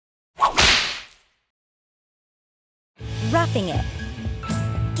roughing it,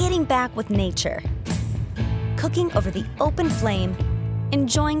 getting back with nature, cooking over the open flame,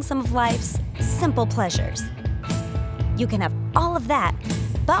 enjoying some of life's simple pleasures. You can have all of that,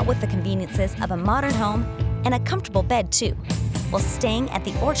 but with the conveniences of a modern home and a comfortable bed too, while staying at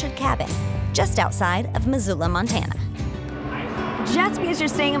the Orchard Cabin, just outside of Missoula, Montana. Just because you're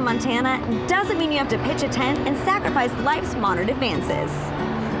staying in Montana doesn't mean you have to pitch a tent and sacrifice life's modern advances.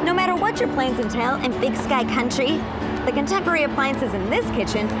 No matter what your plans entail in Big Sky Country, the contemporary appliances in this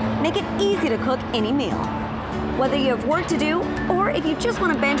kitchen make it easy to cook any meal. Whether you have work to do or if you just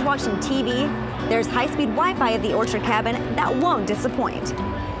want to binge watch some TV, there's high-speed Wi-Fi at the Orchard Cabin that won't disappoint.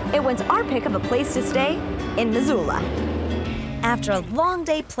 It wins our pick of a place to stay in Missoula. After a long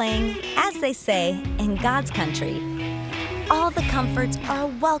day playing, as they say, in God's country, all the comforts are a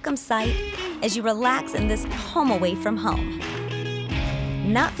welcome sight as you relax in this home away from home.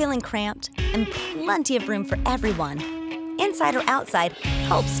 Not feeling cramped and plenty of room for everyone, inside or outside,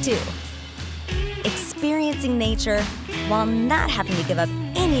 helps too. Experiencing nature while not having to give up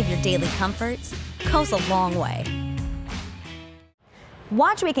any of your daily comforts goes a long way.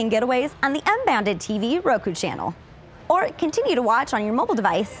 Watch Weekend Getaways on the UNBOUNDEDTV Roku channel, or continue to watch on your mobile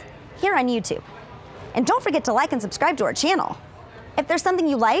device here on YouTube. And don't forget to like and subscribe to our channel. If there's something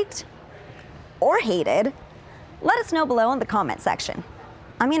you liked or hated, let us know below in the comment section.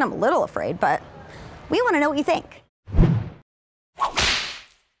 I mean, I'm a little afraid, but we want to know what you think.